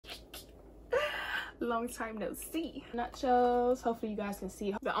Long time no see. Nachos, hopefully you guys can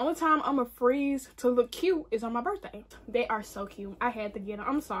see. The only time I'ma freeze to look cute is on my birthday. They are so cute. I had to get them.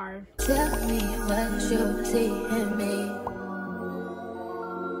 I'm sorry. Tell me what you see in me.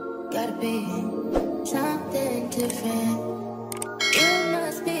 Gotta be something different. You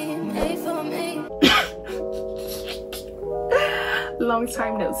must be made for me. Long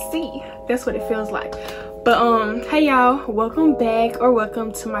time no see. That's what it feels like. But hey y'all, welcome back or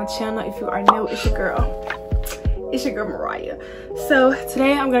welcome to my channel. If you are new, it's your girl Mariah. So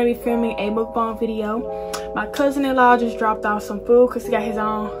today I'm gonna be filming a mukbang video. My cousin-in-law just dropped off some food because he got his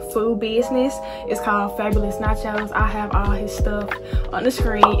own food business. It's called Fabulous.Nachos. I have all his stuff on the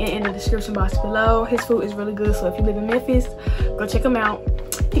screen and in the description box below. His food is really good, so if you live in Memphis, go check him out.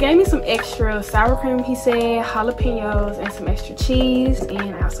 He gave me some extra sour cream, he said, jalapenos, and some extra cheese.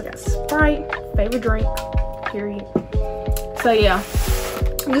 And I also got Sprite, favorite drink, period. So yeah,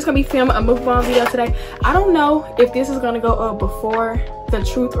 I'm just gonna be filming a mukbang video today. I don't know if this is gonna go up before the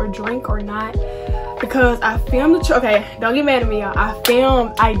truth or drink or not, because I filmed the okay, don't get mad at me, y'all. I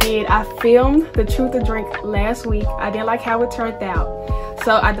filmed the truth or drink last week. I didn't like how it turned out,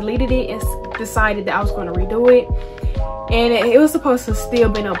 so I deleted it and decided that I was going to redo it. And it was supposed to still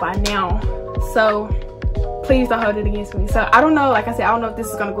been up by now, so please don't hold it against me. So I don't know, like I said, I don't know if this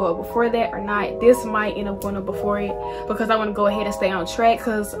is going to go up before that or not. This might end up going up before it because I want to go ahead and stay on track,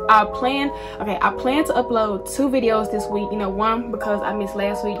 because I plan to upload 2 videos this week. You know, one because I missed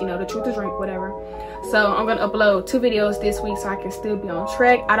last week, you know, the truth or drink, whatever. So I'm going to upload 2 videos this week so I can still be on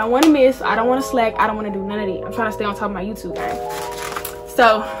track. I don't want to miss, I don't want to slack, I don't want to do none of that. I'm trying to stay on top of my YouTube game.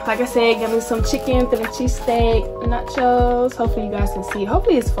 So, like I said, give me some chicken, Philly cheesesteak, nachos. Hopefully you guys can see.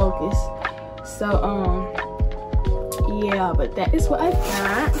 Hopefully it's focused. So, yeah, but that is what I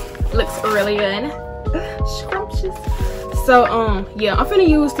got. Looks really good. Scrumptious. So, yeah, I'm finna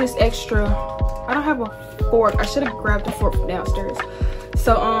use this extra. I don't have a fork. I should have grabbed a fork from downstairs.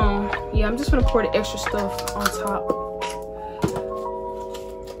 So, yeah, I'm just gonna pour the extra stuff on top.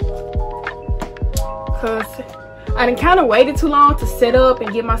 Cause I done kind of waited too long to set up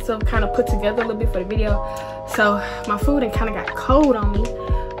and get myself kind of put together a little bit for the video. So my food done kind of got cold on me,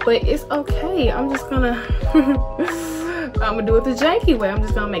 but it's okay. I'm just gonna I'm gonna do it the janky way. I'm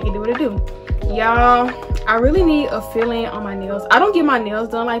just gonna make it do what it do. Y'all, I really need a fill-in on my nails. I don't get my nails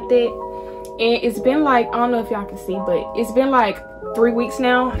done like that, and it's been like, I don't know if y'all can see, but it's been like 3 weeks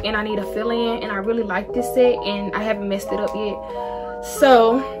now, and I need a fill-in, and I really like this set, and I haven't messed it up yet.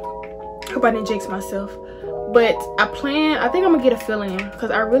 So hope I didn't jinx myself. But I think I'm gonna get a fill-in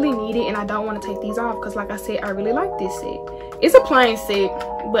because I really need it, and I don't want to take these off because, like I said, I really like this set. It's a plain set,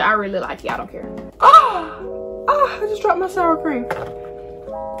 but I really like it. I don't care. Oh, I just dropped my sour cream,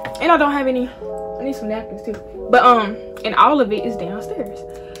 and I don't have any. I need some napkins too. But and all of it is downstairs.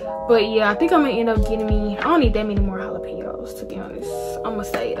 But yeah, I think I'm gonna end up getting me. I don't need that many more jalapenos, to be honest. I'm gonna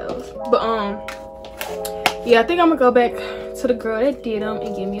save those. But yeah, I think I'm gonna go back to the girl that did them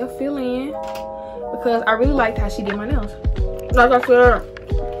and give me a fill-in, because I really liked how she did my nails. Like I said,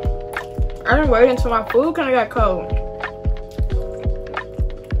 I didn't wait until my food kind of got cold,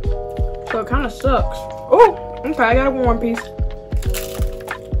 so it kind of sucks. Oh, okay, I got a warm piece.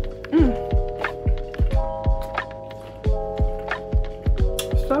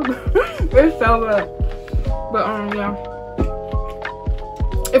 So good. It's so good. But yeah,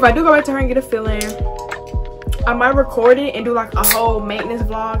 if I do go back to her and get a fill-in, I might record it and do like a whole maintenance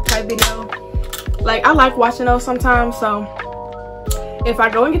vlog type video. Like, I like watching those sometimes, so if I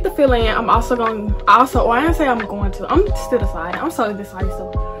go and get the fill-in, I'm also going, I didn't say I'm going to, I'm still deciding. I'm so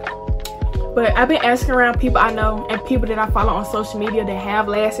indecisive. But I've been asking around people I know and people that I follow on social media that have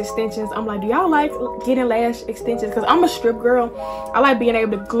lash extensions. I'm like, do y'all like getting lash extensions? Because I'm a strip girl. I like being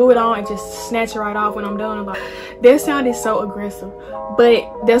able to glue it on and just snatch it right off when I'm done. I'm like, that sounded so aggressive,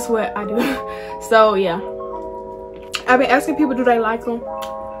 but that's what I do. So yeah, I've been asking people, do they like them?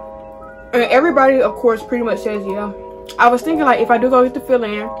 And everybody, of course, pretty much says yeah. I was thinking, like, if I do go get the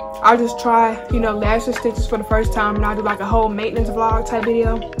fill-in, I'll just try, you know, lash extensions for the first time, and I'll do like a whole maintenance vlog type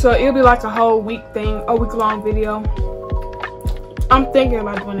video. So it'll be like a whole week thing, a week-long video. I'm thinking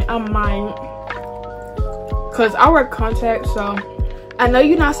about doing it. I might, because I wear contacts, so I know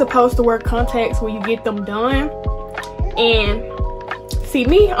you're not supposed to wear contacts when you get them done. And see,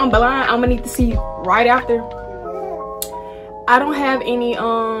 me, I'm blind. I'm gonna need to see right after. I don't have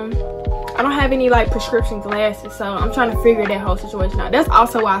any like prescription glasses, so I'm trying to figure that whole situation out. That's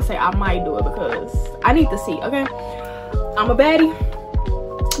also why I say I might do it, because I need to see. Okay, I'm a baddie,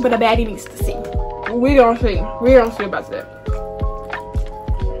 but a baddie needs to see. We gonna see about that.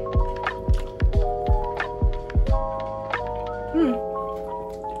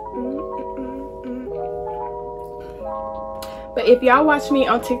 But if y'all watch me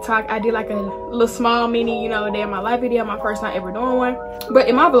on TikTok, I did like a little small mini, you know, day in my life video, my first time ever doing one. But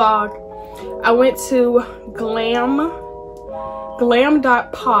in my vlog, I went to glam.posh,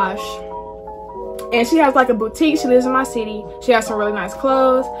 and she has like a boutique. She lives in my city. She has some really nice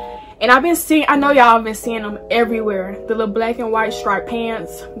clothes, and I've been seeing, I know y'all have been seeing them everywhere, the little black and white striped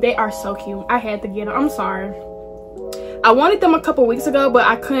pants. They are so cute. I had to get them. I'm sorry, I wanted them a couple weeks ago, but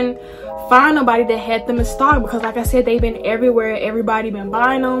I couldn't find nobody that had them in stock because, like I said, they've been everywhere. Everybody been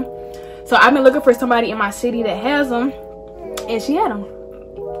buying them. So I've been looking for somebody in my city that has them, and she had them.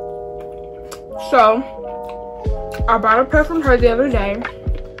 So I bought a pair from her the other day,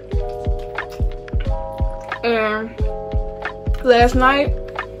 and last night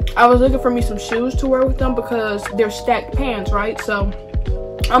I was looking for me some shoes to wear with them because they're stacked pants, right? So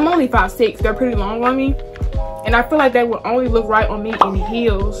I'm only 5'6". They're pretty long on me, and I feel like they would only look right on me in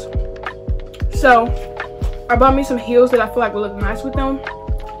heels. So I bought me some heels that I feel like will look nice with them,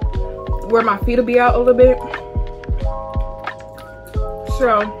 where my feet will be out a little bit.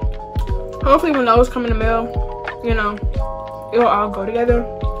 So hopefully when those come in the mail, you know, it'll all go together.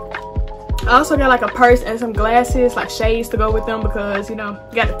 I also got like a purse and some glasses, like shades to go with them, because, you know,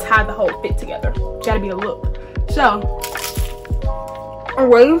 you gotta tie the whole fit together. Gotta be a look. So I'm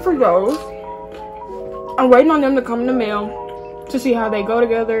waiting for those. I'm waiting on them to come in the mail to see how they go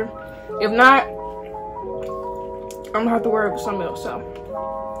together. If not, I'm gonna have to worry with something else. So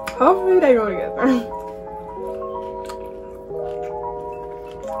hopefully they go together.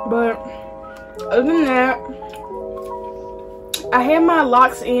 But other than that, I had my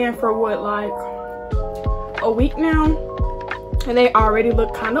locks in for what, like a week now, and they already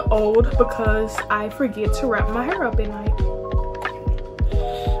look kind of old because I forget to wrap my hair up at night.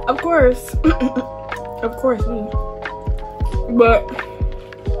 Of course. Of course me. But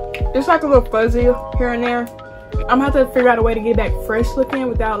it's like a little fuzzy here and there. I'm gonna have to figure out a way to get back fresh looking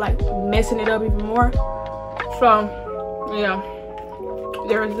without like messing it up even more. So yeah,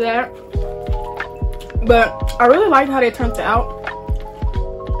 there's that. But I really like how they turned out.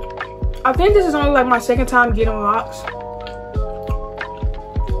 I think this is only like my second time getting locks.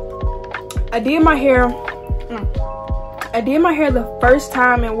 I did my hair the first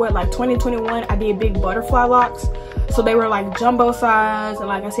time in what, like 2021. I did big butterfly locks, so they were like jumbo size, and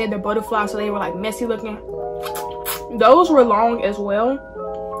like I said, they're butterfly, so they were like messy looking. Those were long as well.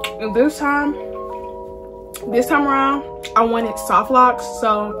 And this time around, I wanted soft locks,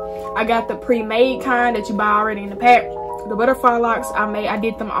 so I got the pre-made kind that you buy already in the pack. The butterfly locks I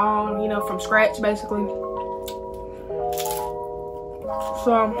did them all, you know, from scratch basically.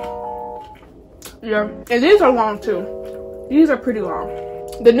 So yeah, and these are long too. These are pretty long.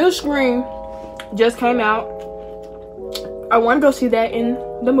 The new Scream just came out. I want to go see that in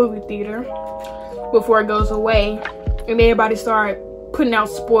the movie theater before it goes away, and everybody started putting out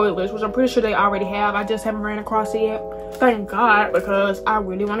spoilers, which I'm pretty sure they already have. I just haven't ran across it yet. Thank God, because I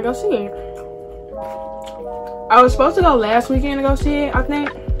really want to go see it. I was supposed to go last weekend to go see it, I think,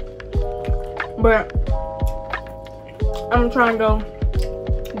 but I'm trying to go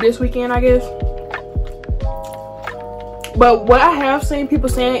this weekend, I guess. But what I have seen people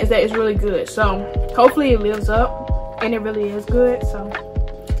saying is that it's really good, so hopefully it lives up, and it really is good. So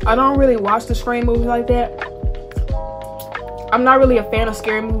I don't really watch the Scream movies like that. I'm not really a fan of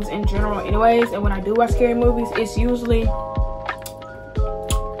scary movies in general anyways, and when I do watch scary movies, it's usually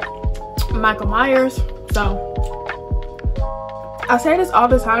Michael Myers. So I say this all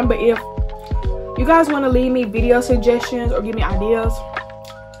the time, but if you guys want to leave me video suggestions or give me ideas,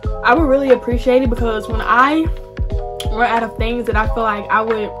 I would really appreciate it, because when I run out of things that I feel like I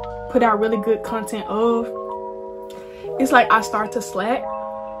would put out really good content of, it's like I start to slack.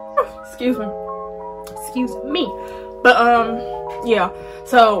 Excuse me. But yeah,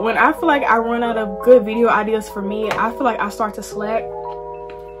 so when I feel like I run out of good video ideas for me, I feel like I start to slack,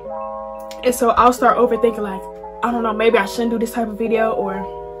 and so I'll start overthinking, like, I don't know, maybe I shouldn't do this type of video, or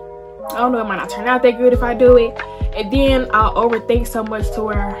I don't know, it might not turn out that good if I do it. And then I'll overthink so much to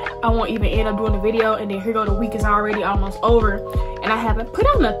where I won't even end up doing the video, and then here go the week is already almost over and I haven't put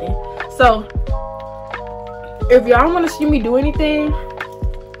out nothing. So if y'all want to see me do anything,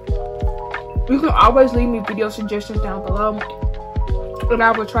 you can always leave me video suggestions down below, and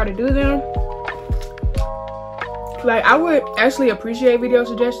I will try to do them. Like, I would actually appreciate video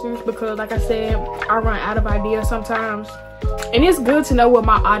suggestions, because like I said, I run out of ideas sometimes, and it's good to know what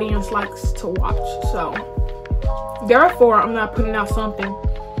my audience likes to watch. So therefore, I'm not putting out something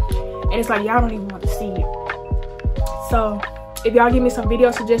and it's like y'all don't even want to see it. So if y'all give me some video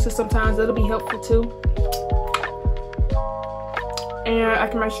suggestions, sometimes it'll be helpful too. and I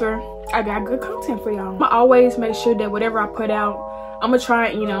can make sure I got good content for y'all. I always make sure that whatever I put out, I'm gonna try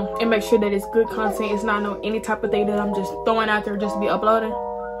it, you know, and make sure that it's good content. It's not any type of thing that I'm just throwing out there just to be uploading.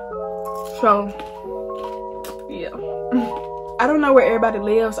 So yeah. I don't know where everybody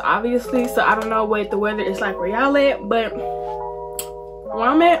lives, obviously, so I don't know what the weather is like where y'all at, but where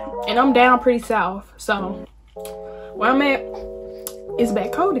I'm at, and I'm down pretty south, so where I'm at, it's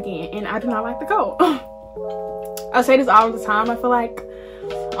back cold again, and I do not like the cold. I say this all the time. I feel like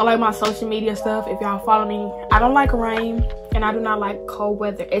on like my social media stuff, if y'all follow me, I don't like rain, and I do not like cold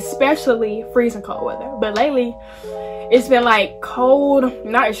weather, especially freezing cold weather. But lately, it's been like cold,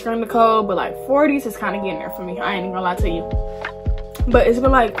 not extremely cold, but like 40s is kind of getting there for me. I ain't even gonna lie to you. But it's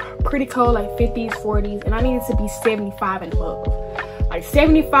been like pretty cold, like 50s, 40s, and I need it to be 75 and above. Like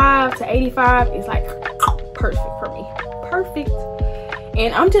 75 to 85 is like perfect for me. Perfect.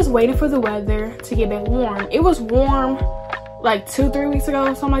 And I'm just waiting for the weather to get back warm. It was warm like 2-3 weeks ago,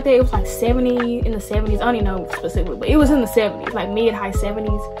 something like that. It was like 70 in the 70s. I don't even know specifically, but it was in the 70s, like mid-high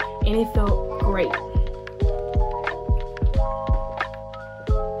 70s, and it felt great.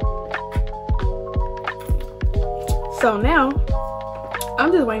 So now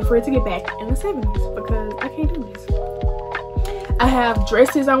I'm just waiting for it to get back in the 70s because I can't do this. I have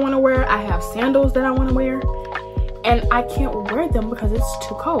dresses I want to wear. I have sandals that I want to wear, and I can't wear them because it's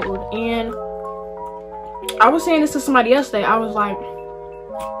too cold. And I was saying this to somebody yesterday. I was like,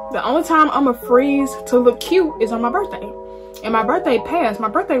 the only time I'm gonna freeze to look cute is on my birthday. And my birthday passed. My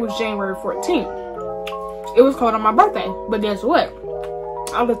birthday was January 14th. It was cold on my birthday, but guess what?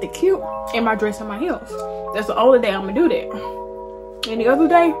 I looked cute in my dress and my heels. That's the only day I'm gonna do that. And the other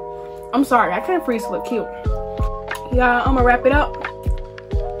day, I'm sorry, I can't freeze to look cute. Yeah, I'm gonna wrap it up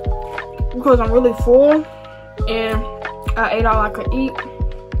because I'm really full and I ate all I could eat.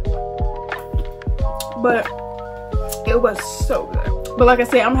 But it was so good. But like I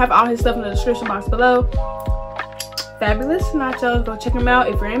said, I'm gonna have all his stuff in the description box below. Fabulous.Nachos, go check him out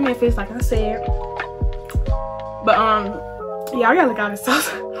if you're in Memphis, like I said. But yeah, I gotta look at the sauce.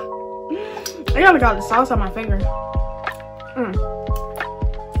 I gotta look at the sauce on my finger.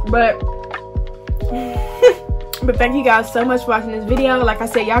 But thank you guys so much for watching this video. Like I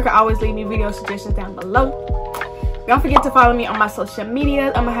said, y'all can always leave me video suggestions down below. Don't forget to follow me on my social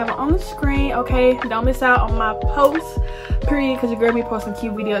media. I'm gonna have it on the screen, okay? Don't miss out on my posts, period, because your girl be posting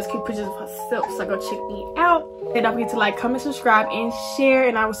cute videos, cute pictures of herself, so go check me out. And don't forget to like, comment, subscribe, and share,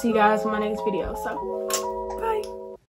 and I will see you guys in my next video. So